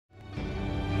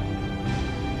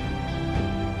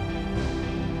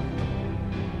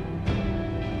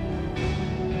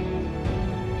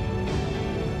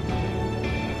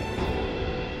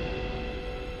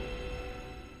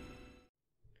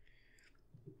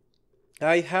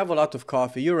I have a lot of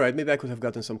coffee. You're right. Maybe I could have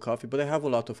gotten some coffee, but I have a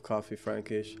lot of coffee,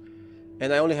 Frankish.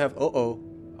 And I only have,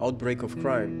 outbreak of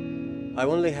crime. I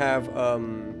only have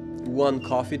one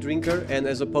coffee drinker, and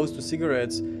as opposed to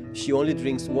cigarettes, she only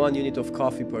drinks 1 unit of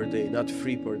coffee per day, not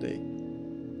 3 per day.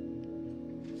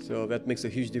 So that makes a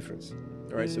huge difference.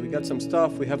 Alright, so we got some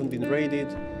stuff, we haven't been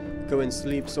raided. Go and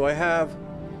sleep. So I have,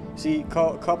 see,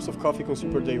 cups of coffee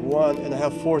consumed per day 1, and I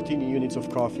have 14 units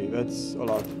of coffee. That's a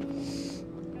lot.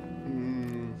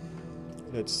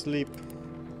 Let's sleep.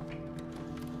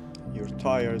 You're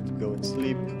tired, go and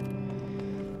sleep.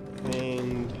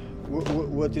 And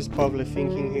what is Pavle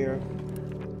thinking here?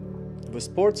 The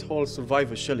sports hall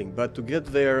survived a shelling, but to get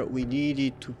there we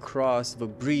needed to cross the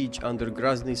bridge under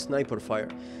Grozny sniper fire.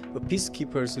 The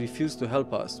peacekeepers refused to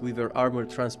help us with their armored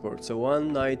transport, so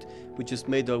one night we just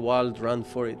made a wild run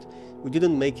for it. We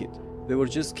didn't make it. They were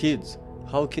just kids.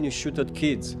 How can you shoot at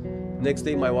kids? Next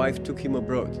day my wife took him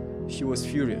abroad. She was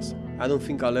furious. I don't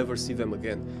think I'll ever see them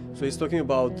again. So he's talking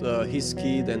about his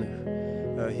kid and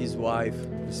his wife,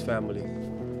 his family.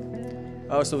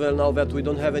 So well, now that we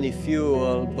don't have any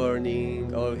fuel burning,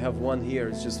 we have one here,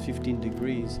 it's just 15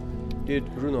 degrees. Dude,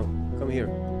 Bruno, come here.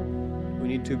 We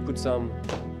need to put some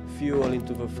fuel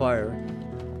into the fire,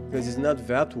 because it's not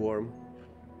that warm.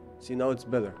 See, now it's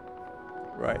better.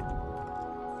 Right.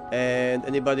 And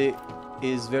anybody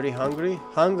is very hungry?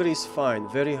 Hungry is fine,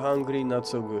 very hungry, not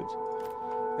so good.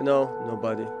 No,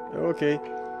 nobody. Okay.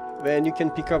 Then you can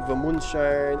pick up the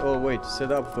moonshine. Oh wait,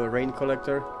 set up the rain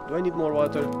collector. Do I need more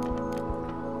water?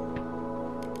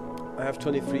 I have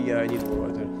 23, yeah, I need more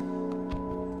water.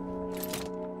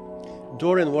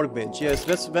 Door and workbench, yes,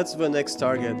 that's the next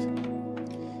target.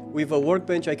 With a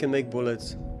workbench I can make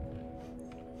bullets.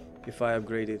 If I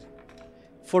upgrade it.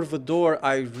 For the door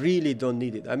I really don't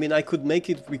need it. I mean, I could make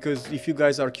it because if you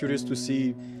guys are curious to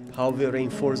see how the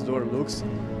reinforced door looks,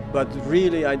 but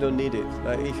really I don't need it.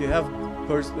 If you have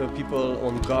people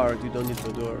on guard, you don't need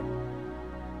the door.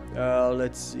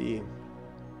 Let's see.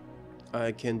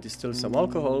 I can distill some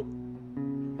alcohol.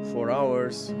 4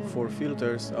 hours, 4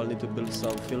 filters. I'll need to build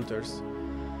some filters.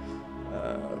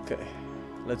 Okay.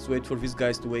 Let's wait for these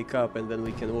guys to wake up and then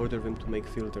we can order them to make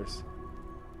filters.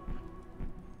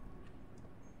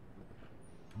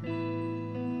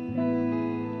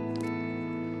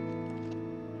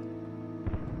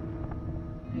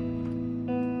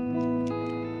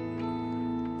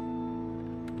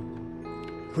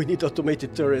 We need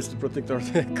automated turrets to protect our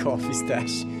coffee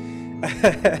stash.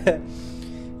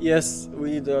 Yes,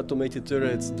 we need automated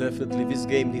turrets, definitely. This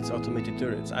game needs automated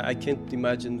turrets. I can't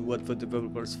imagine what the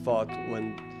developers thought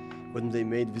when they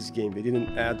made this game. They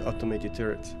didn't add automated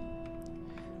turrets.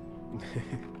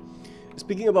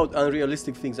 Speaking about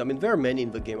unrealistic things, I mean, there are many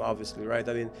in the game, obviously, right?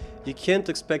 I mean, you can't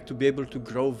expect to be able to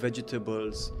grow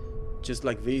vegetables just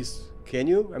like this, can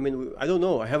you? I mean, I don't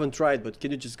know, I haven't tried, but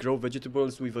can you just grow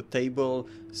vegetables with a table,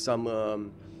 some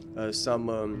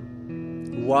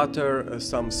water,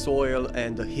 some soil,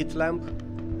 and a heat lamp?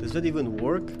 Does that even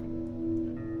work?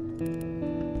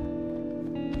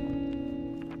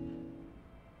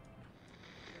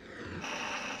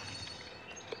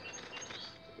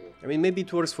 I mean, maybe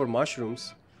it works for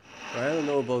mushrooms. I don't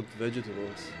know about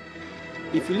vegetables.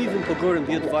 If you live in Pogoren,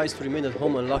 be advised to remain at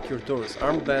home and lock your doors.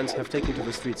 Armed bands have taken to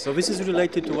the streets. So this is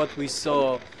related to what we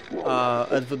saw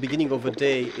at the beginning of the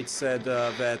day. It said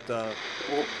that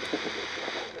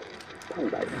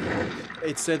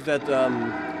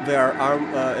there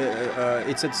are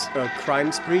it said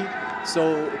crime spree.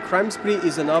 So crime spree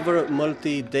is another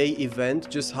multi-day event,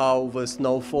 just how the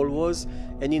snowfall was.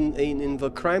 And in the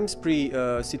crime spree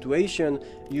situation,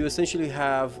 you essentially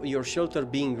have your shelter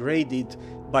being raided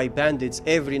by bandits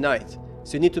every night.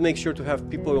 So you need to make sure to have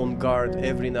people on guard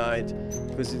every night,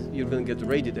 because you're going to get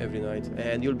raided every night.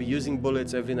 And you'll be using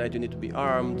bullets every night. You need to be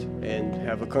armed and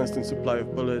have a constant supply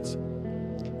of bullets.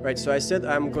 Right, so I said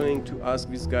I'm going to ask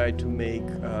this guy to make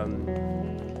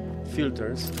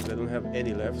filters, because I don't have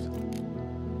any left.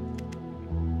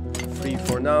 3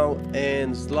 for now.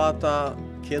 And Zlata,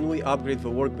 can we upgrade the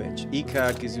workbench?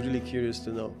 Ikak is really curious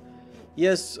to know.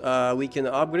 Yes, we can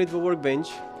upgrade the workbench.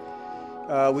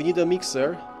 We need a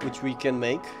mixer, which we can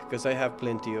make, because I have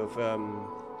plenty of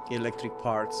electric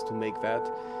parts to make that.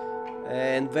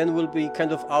 And then we'll be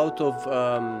kind of out of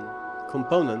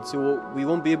components, so we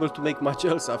won't be able to make much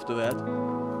else after that.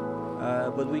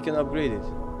 But we can upgrade it.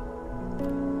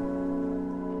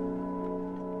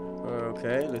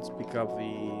 Okay, let's pick up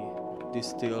the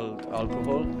distilled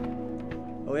alcohol.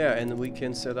 Oh yeah, and we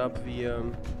can set up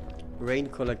the rain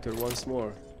collector once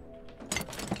more.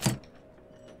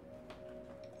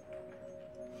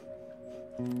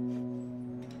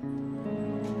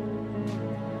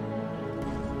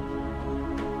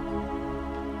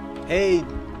 Hey,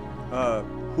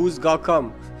 who's got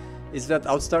come? Is that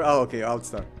Outstar? Oh, okay,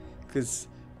 Outstar. Because,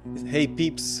 hey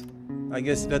peeps, I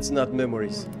guess that's not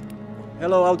memories.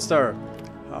 Hello Outstar,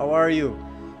 how are you?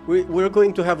 We're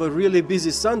going to have a really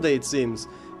busy Sunday, it seems.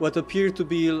 What appeared to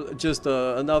be just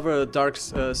another Dark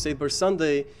Saber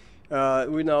Sunday,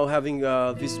 we're now having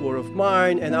this War of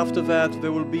Mine, and after that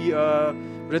there will be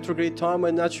Retrograde Tom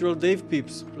and Natural Dave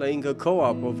peeps playing a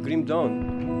co-op of Grim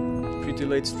Dawn. Pretty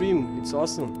late stream, it's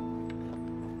awesome.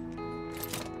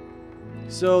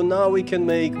 So now we can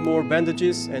make more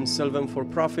bandages and sell them for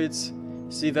profits.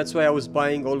 See, that's why I was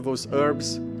buying all those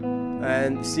herbs.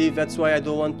 And see, that's why I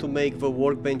don't want to make the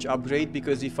workbench upgrade,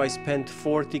 because if I spent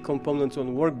 40 components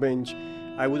on workbench,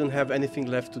 I wouldn't have anything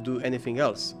left to do anything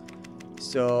else.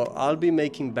 So I'll be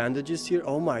making bandages here.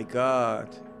 Oh my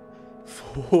god.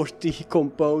 40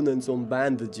 components on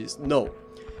bandages. No.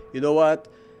 You know what?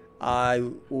 I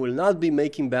will not be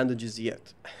making bandages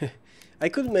yet. I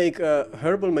could make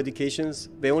herbal medications.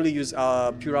 They only use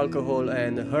pure alcohol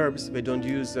and herbs. They don't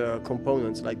use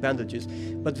components like bandages,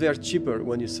 but they are cheaper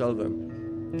when you sell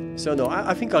them. So no,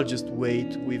 I think I'll just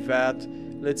wait with that.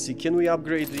 Let's see, can we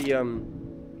upgrade the...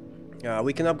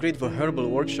 we can upgrade the herbal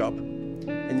workshop,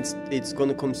 and it's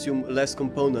gonna consume less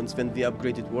components than the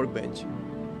upgraded workbench,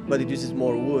 but it uses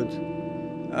more wood.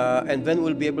 And then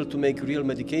we'll be able to make real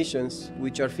medications,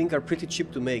 which I think are pretty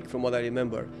cheap to make from what I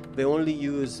remember. They only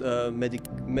use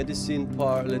medicine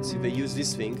part, let's see, they use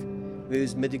this thing. They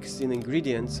use medicine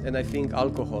ingredients and I think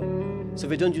alcohol. So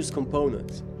they don't use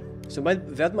components. So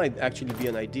that might actually be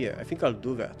an idea. I think I'll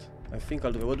do that.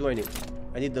 What do I need?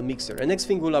 I need the mixer. And next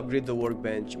thing we'll upgrade the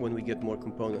workbench when we get more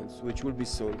components, which will be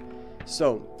soon.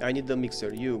 So, I need the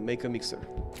mixer. You, make a mixer.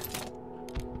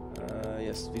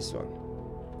 Yes, this one.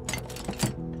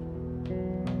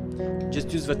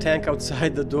 Just use the tank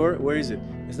outside the door. Where is it?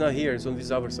 It's not here. It's on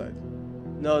this other side.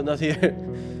 No, not here.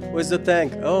 Where's the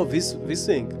tank? Oh, this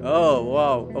thing. Oh,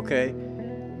 wow. Okay.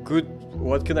 Good.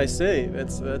 What can I say?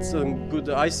 That's a good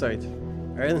eyesight.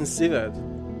 I didn't see that.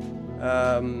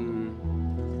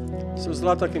 So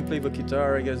Zlata can play the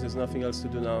guitar. I guess there's nothing else to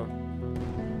do now.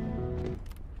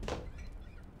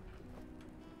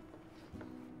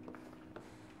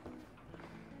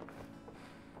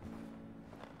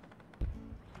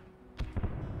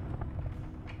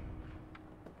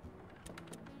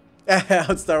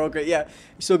 Outstar, okay, yeah.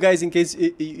 So guys, in case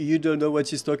you don't know what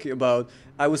she's talking about,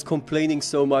 I was complaining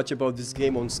so much about this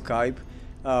game on Skype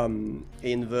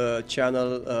in the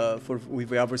channel with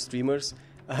the other streamers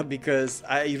because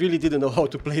I really didn't know how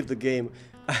to play the game.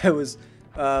 I was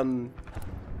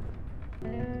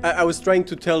trying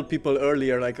to tell people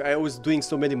earlier, like I was doing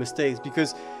so many mistakes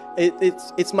because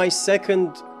it's my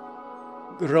second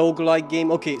roguelike game.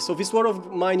 Okay, so this War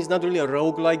of Mine is not really a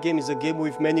roguelike game. It's a game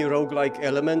with many roguelike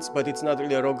elements, but it's not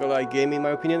really a roguelike game in my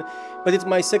opinion. But it's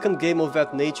my second game of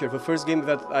that nature. The first game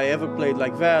that I ever played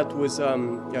like that was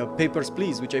Papers,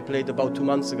 Please, which I played about 2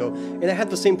 months ago. And I had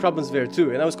the same problems there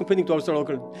too. And I was complaining to our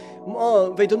local,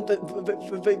 oh, they don't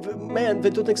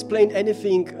explain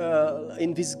anything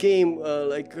in this game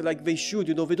like they should,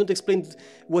 you know. They don't explain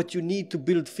what you need to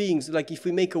build things. Like if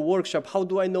we make a workshop, how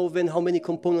do I know then how many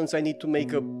components I need to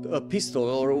make a pistol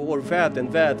or that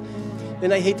and that?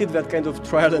 And I hated that kind of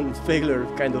trial and failure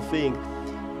kind of thing.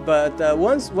 But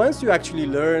once you actually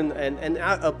learn and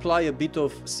apply a bit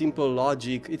of simple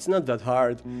logic, it's not that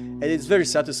hard, and it's very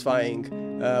satisfying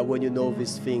when you know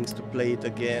these things to play it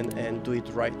again and do it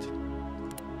right.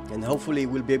 And hopefully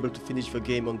we'll be able to finish the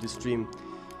game on this stream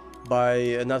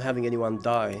by not having anyone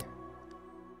die.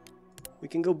 We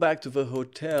can go back to the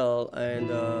hotel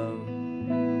and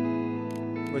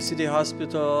City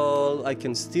Hospital. I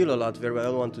can steal a lot there, but I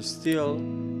don't want to steal.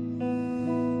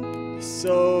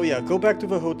 So yeah, go back to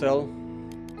the hotel.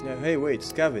 Yeah, hey, wait,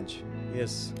 scavenge.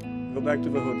 Yes, go back to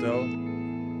the hotel,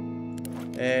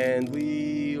 and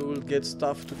we will get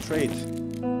stuff to trade.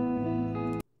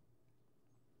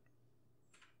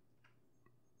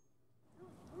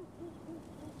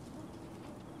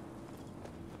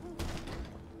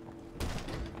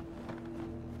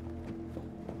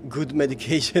 Good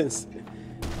medications.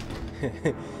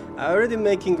 I'm already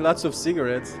making lots of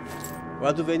cigarettes.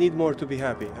 What do they need more to be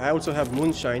happy? I also have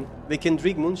moonshine. They can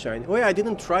drink moonshine. Oh yeah, I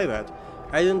didn't try that.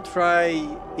 I didn't try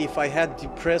if I had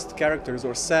depressed characters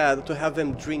or sad to have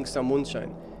them drink some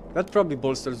moonshine. That probably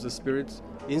bolsters the spirits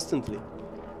instantly.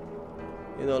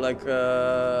 You know, like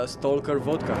Stalker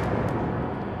vodka.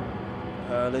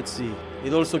 Let's see.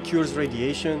 It also cures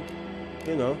radiation.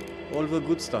 You know, all the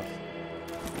good stuff.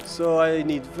 So I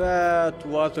need that.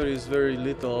 Water is very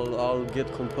little. I'll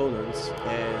get components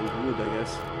and wood, I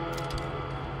guess.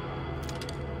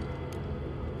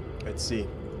 Let's see.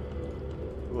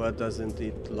 What doesn't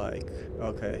it like?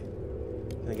 Okay.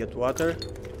 Can I get water?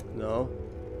 No.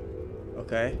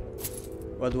 Okay.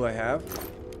 What do I have?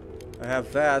 I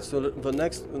have that, so the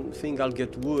next thing I'll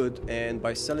get wood, and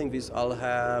by selling this I'll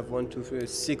have 1, 2, 3,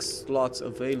 6 slots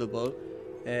available,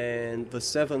 and the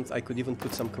 7th I could even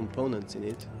put some components in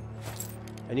it.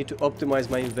 I need to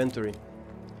optimize my inventory.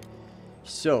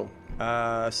 So,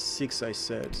 6 I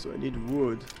said, so I need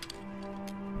wood.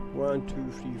 1,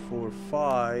 2, 3, 4,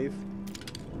 5,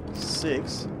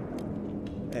 6,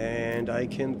 and I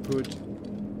can put...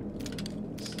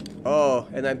 Oh,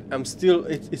 and I'm still,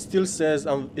 it still says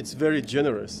it's very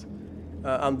generous.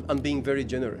 I'm being very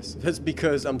generous. That's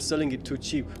because I'm selling it too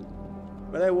cheap.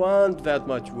 But I want that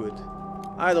much wood.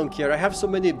 I don't care. I have so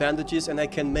many bandages and I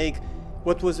can make,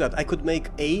 what was that? I could make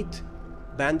 8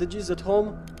 bandages at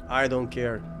home. I don't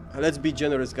care. Let's be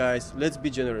generous, guys. Let's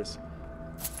be generous.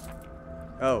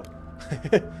 Oh.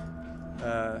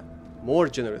 More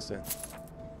generous then.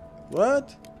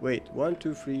 What? Wait, 1,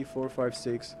 2, 3, 4, 5,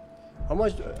 6. How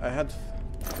much I had?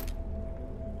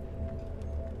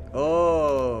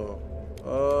 Oh,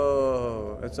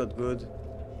 that's not good.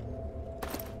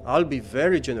 I'll be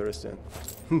very generous then.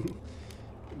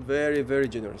 Very, very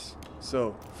generous.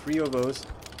 So 3 of those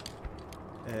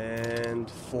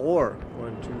and 4.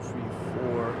 1, 2, 3,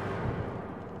 4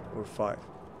 or 5.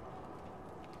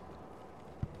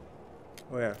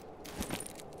 Oh yeah.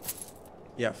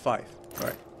 Yeah, 5. All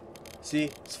right. See,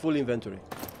 it's full inventory.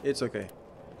 It's okay.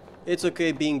 It's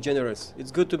okay being generous.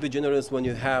 It's good to be generous when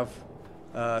you have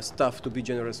stuff to be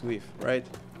generous with, right?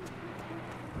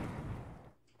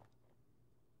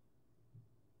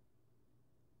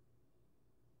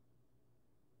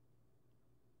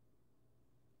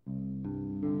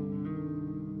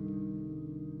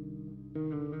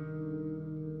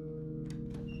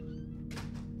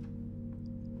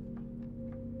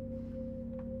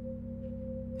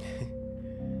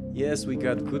 Yes, we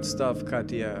got good stuff,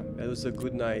 Katia. It was a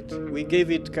good night. We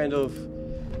gave it kind of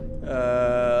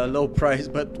low price,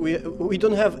 but we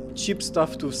don't have cheap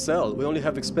stuff to sell. We only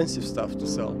have expensive stuff to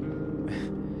sell,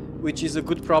 which is a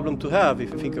good problem to have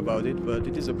if you think about it, but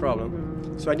it is a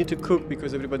problem. So I need to cook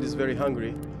because everybody's very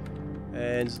hungry.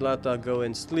 And Zlata, go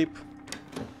and sleep.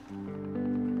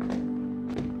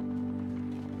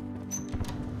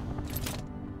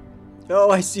 Oh,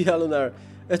 I see Alunar.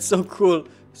 That's so cool.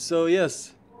 So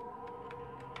yes.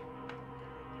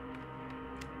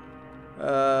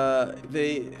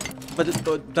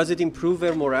 But does it improve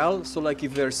their morale? So like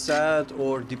if they're sad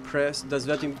or depressed,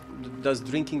 does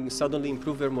drinking suddenly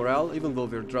improve their morale even though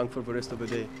they're drunk for the rest of the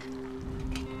day?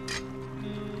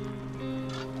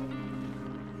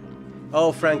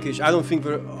 Oh, Frankish, I don't think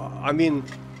I mean,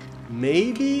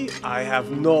 maybe? I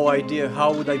have no idea.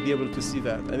 How would I be able to see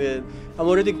that? I mean, I'm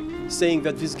already saying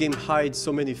that this game hides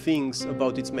so many things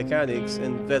about its mechanics,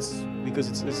 and that's because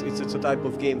it's a type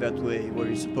of game that way where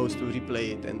you're supposed to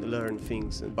replay it and learn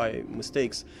things and by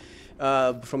mistakes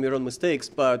from your own mistakes.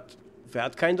 But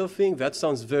that kind of thing, that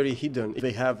sounds very hidden if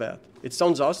they have that. It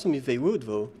sounds awesome if they would,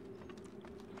 though.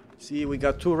 See, we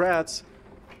got 2 rats.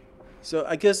 So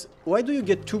I guess, why do you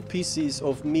get 2 pieces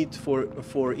of meat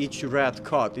for each rat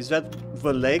caught? Is that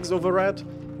the legs of a rat?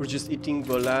 We're just eating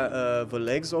the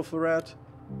legs of a rat?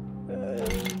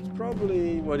 It's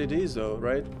probably what it is though,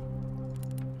 right?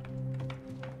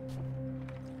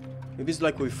 Maybe it's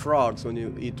like with frogs when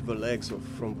you eat the legs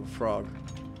from the frog.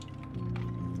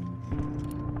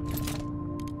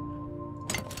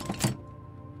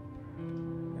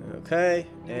 Okay,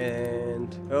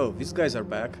 and... oh, these guys are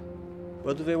back.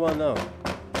 What do they want now?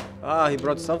 Ah, he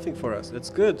brought something for us. That's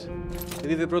good.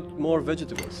 Maybe they brought more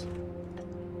vegetables.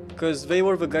 Because they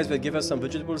were the guys that gave us some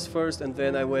vegetables first, and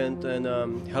then I went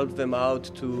and helped them out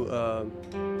to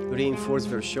reinforce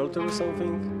their shelter or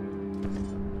something.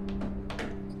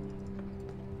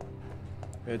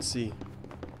 Let's see.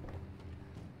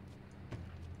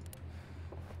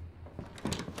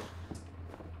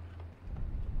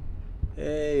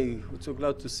 Hey, we're so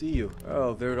glad to see you.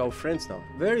 Oh, they're our friends now.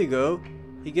 There you go.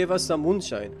 He gave us some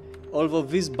moonshine. Although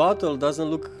this bottle doesn't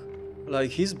look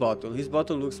like his bottle. His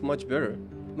bottle looks much better.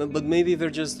 But maybe they're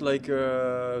just like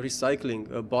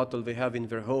recycling a bottle they have in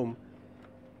their home.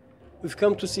 We've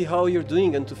come to see how you're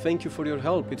doing and to thank you for your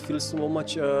help. It feels so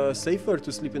much safer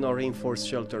to sleep in our reinforced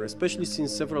shelter, especially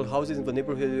since several houses in the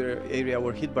neighborhood area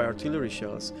were hit by artillery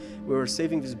shells. We were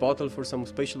saving this bottle for some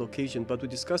special occasion, but we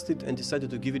discussed it and decided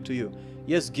to give it to you.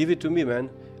 Yes, give it to me, man.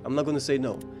 I'm not gonna say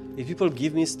no. If people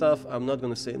give me stuff, I'm not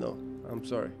gonna say no. I'm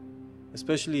sorry.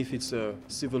 Especially if it's a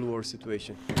civil war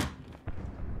situation.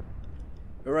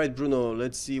 Alright, Bruno,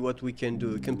 let's see what we can do.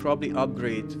 We can probably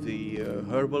upgrade the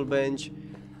herbal bench.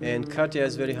 And Katya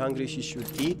is very hungry, she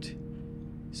should eat.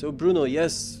 So Bruno,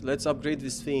 yes, let's upgrade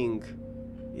this thing.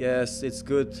 Yes, it's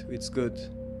good, it's good.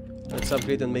 Let's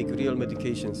upgrade and make real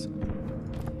medications.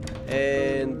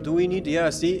 And do we need, yeah,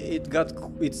 see,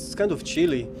 it's kind of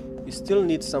chilly. We still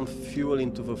need some fuel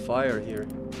into the fire here.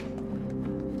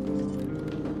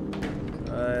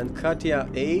 And Katya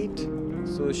ate,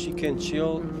 so she can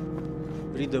chill,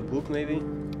 read a book maybe.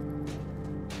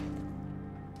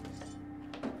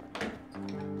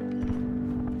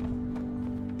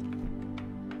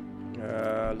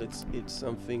 Let's eat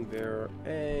something there,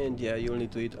 and yeah, you'll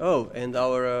need to eat. Oh, and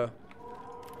our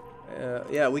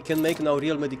yeah, we can make now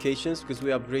real medications because we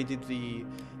upgraded the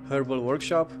herbal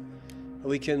workshop.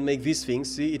 We can make these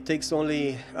things. See, it takes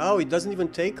only, oh, it doesn't even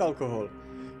take alcohol.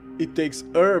 It takes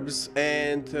herbs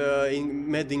and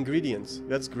med ingredients.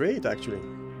 That's great, actually.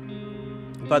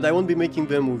 But I won't be making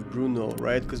them with Bruno,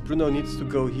 right? Because Bruno needs to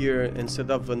go here and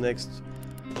set up the next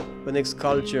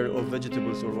culture of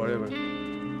vegetables or whatever.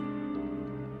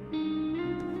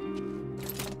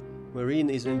 Marine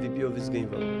is MVP of this game,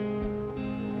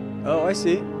 though. Oh, I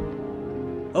see.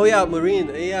 Oh yeah, Marine.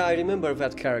 Yeah, I remember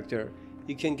that character.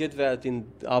 You can get that in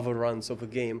other runs of a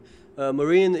game.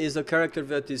 Marine is a character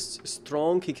that is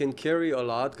strong. He can carry a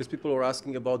lot, because people are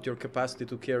asking about your capacity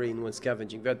to carry in when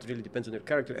scavenging. That really depends on your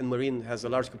character, and Marine has a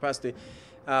large capacity.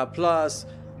 Plus,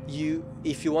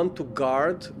 if you want to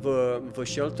guard the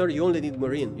shelter, you only need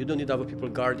Marine. You don't need other people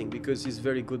guarding, because he's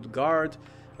very good guard.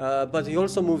 But he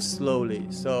also moves slowly,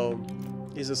 so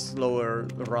he's a slower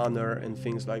runner and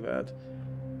things like that.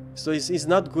 So he's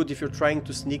not good if you're trying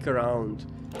to sneak around.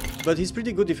 But he's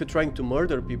pretty good if you're trying to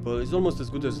murder people. He's almost as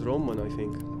good as Roman, I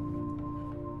think.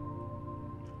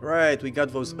 Right, we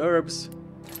got those herbs.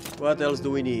 What else do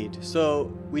we need?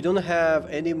 So we don't have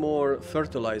any more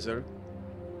fertilizer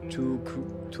to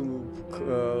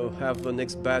have the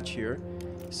next batch here.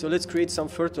 So let's create some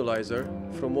fertilizer.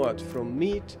 From what? From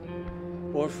meat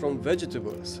or from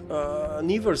vegetables?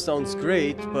 Neither sounds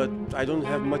great, but I don't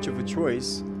have much of a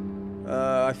choice.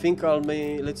 I think I'll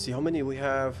make, let's see how many we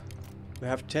have. We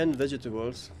have 10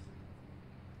 vegetables.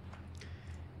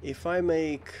 If I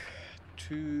make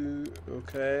 2,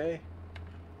 okay.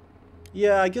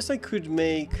 Yeah, I guess I could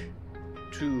make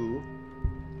 2.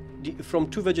 From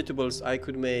 2 vegetables I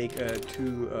could make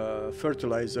 2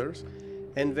 fertilizers,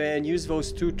 and then use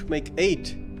those 2 to make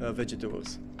 8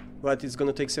 vegetables. But it's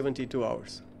gonna take 72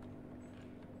 hours.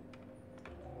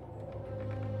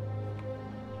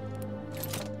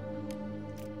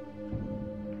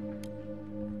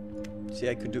 See,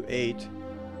 I could do 8.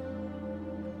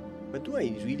 But do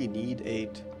I really need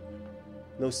 8?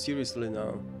 No, seriously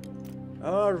now.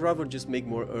 I'd rather just make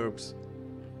more herbs.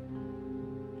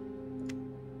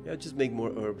 Yeah, just make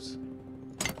more herbs.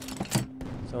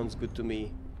 Sounds good to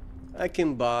me. I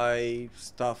can buy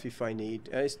stuff if I need.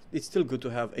 It's still good to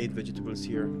have 8 vegetables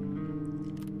here.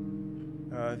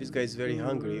 This guy is very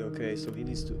hungry. Okay, so he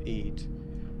needs to eat.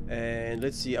 And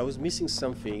let's see, I was missing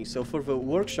something. So for the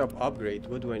workshop upgrade,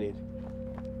 what do I need?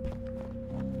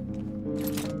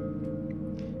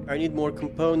 I need more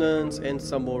components and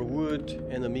some more wood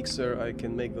and a mixer. I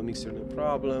can make the mixer, no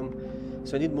problem.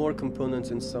 So I need more components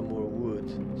and some more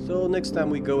wood. So next time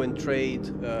we go and trade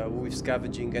with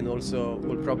scavenging, and also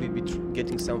we'll probably be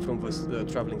getting some from the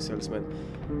traveling salesman.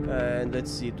 And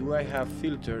let's see, do I have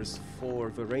filters for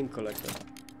the rain collector?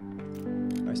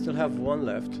 I still have 1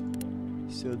 left,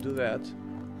 so do that.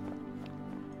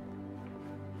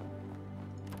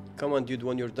 Come on, dude,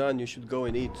 when you're done, you should go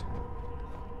and eat.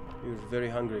 You're very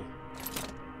hungry.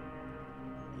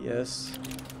 Yes.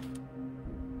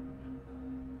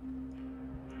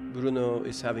 Bruno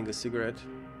is having a cigarette.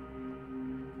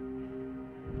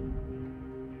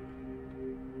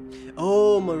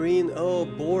 Oh, Marine. Oh,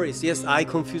 Boris. Yes, I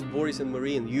confused Boris and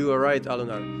Marine. You are right,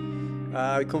 Alonar.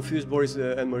 I confused Boris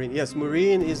and Marine. Yes,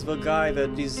 Marine is the guy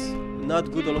that is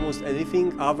not good at almost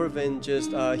anything other than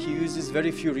just he uses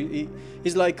very few.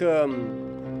 He's like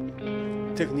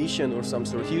technician or some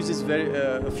sort. He uses very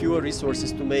fewer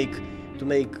resources to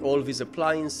make all these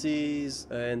appliances,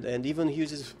 and even he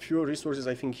uses fewer resources,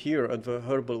 I think, here at the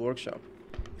herbal workshop,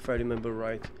 if I remember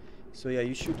right. So yeah,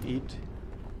 you should eat.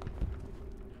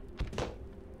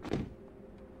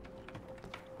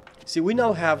 See, we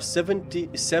now have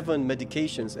 77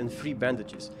 medications and 3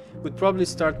 bandages. We'd probably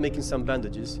start making some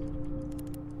bandages.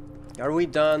 Are we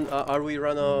done? Are we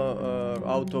run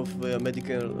out of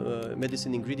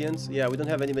medicine ingredients? Yeah, we don't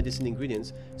have any medicine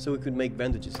ingredients, so we could make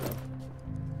bandages now.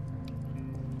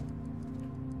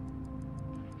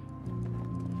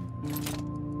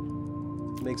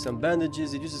 Make some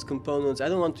bandages. It uses components. I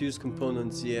don't want to use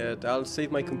components yet. I'll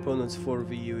save my components for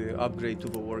the upgrade to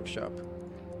the workshop.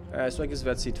 So I guess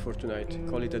that's it for tonight.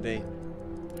 Call it a day.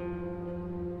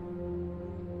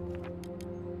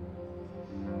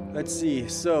 Let's see.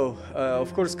 So,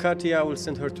 of course, Katia will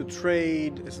send her to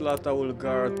trade. Zlata will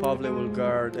guard. Pavle will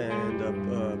guard, and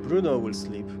Bruno will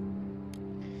sleep.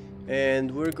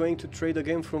 And we're going to trade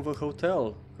again from the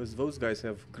hotel because those guys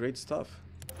have great stuff.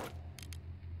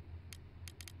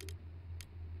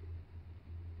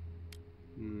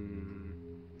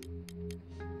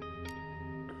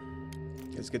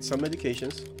 Let's get some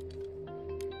medications.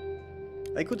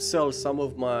 I could sell some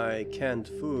of my canned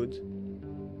food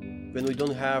when we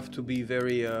don't have to be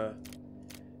very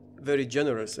very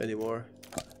generous anymore.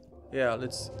 Yeah,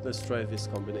 let's try this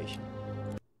combination.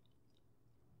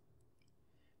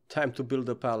 Time to build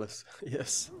a palace.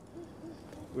 Yes,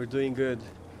 we're doing good.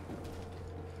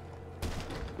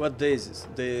 What day is this?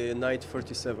 The night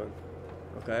 47.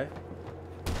 Okay.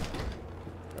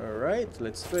 All right,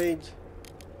 let's trade.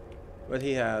 What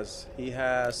he has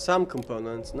some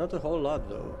components, not a whole lot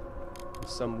though.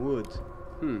 Some wood.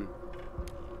 And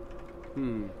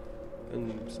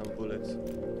some bullets.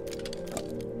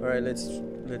 All right, let's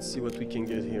see what we can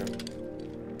get here.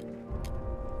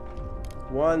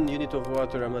 1 unit of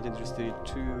water, I'm not interested.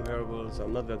 2 herbals,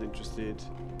 I'm not that interested.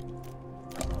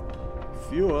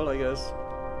 Fuel, I guess.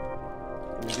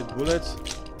 Can we get bullets?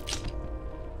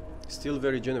 Still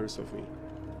very generous of me.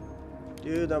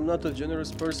 Dude, I'm not a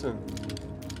generous person.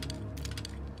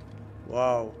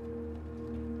 Wow.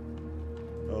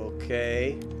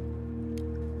 Okay.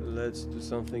 Let's do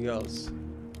something else.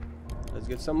 Let's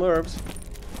get some herbs.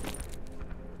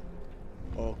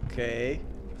 Okay.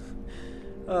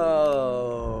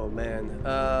 Oh man.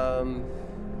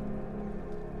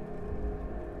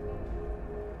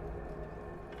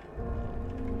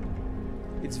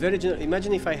 It's very generous.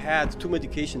 Imagine if I had 2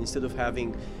 medication instead of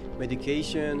having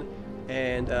medication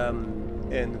and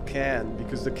can,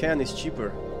 because the can is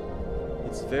cheaper.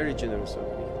 It's very generous of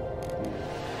me.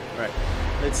 Right.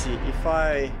 Let's see if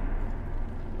I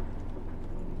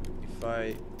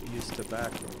use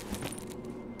tobacco.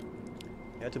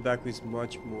 Yeah, tobacco is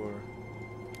much more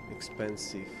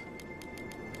expensive.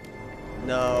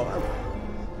 No,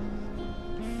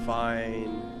 I'm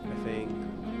fine, I think.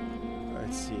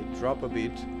 Let's see, drop a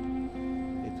bit.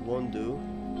 It won't do.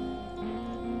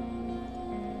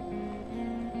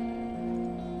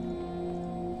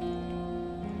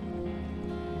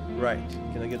 Right,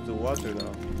 can I get the water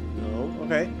now? No,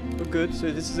 okay, we're good,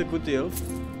 so this is a good deal.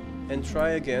 And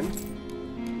try again.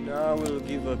 Now we'll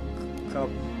give a cup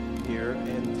here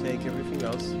and take everything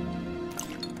else.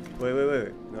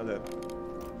 Wait, not that.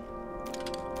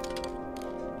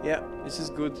 Yeah, this is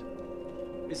good.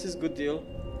 This is good deal.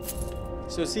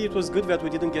 So see, it was good that we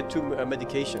didn't get 2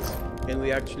 medications and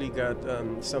we actually got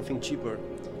something cheaper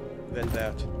than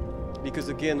that. Because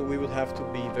again, we will have to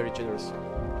be very generous.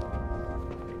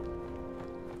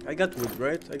 I got wood,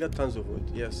 right? I got tons of wood,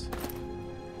 yes.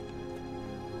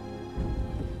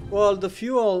 Well, the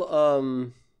fuel,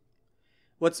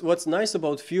 what's nice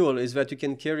about fuel is that you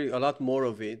can carry a lot more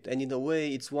of it, and in a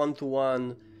way it's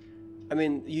 1-to-1. I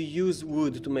mean, you use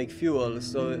wood to make fuel,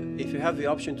 so if you have the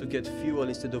option to get fuel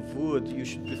instead of wood, you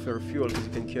should prefer fuel because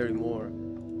you can carry more.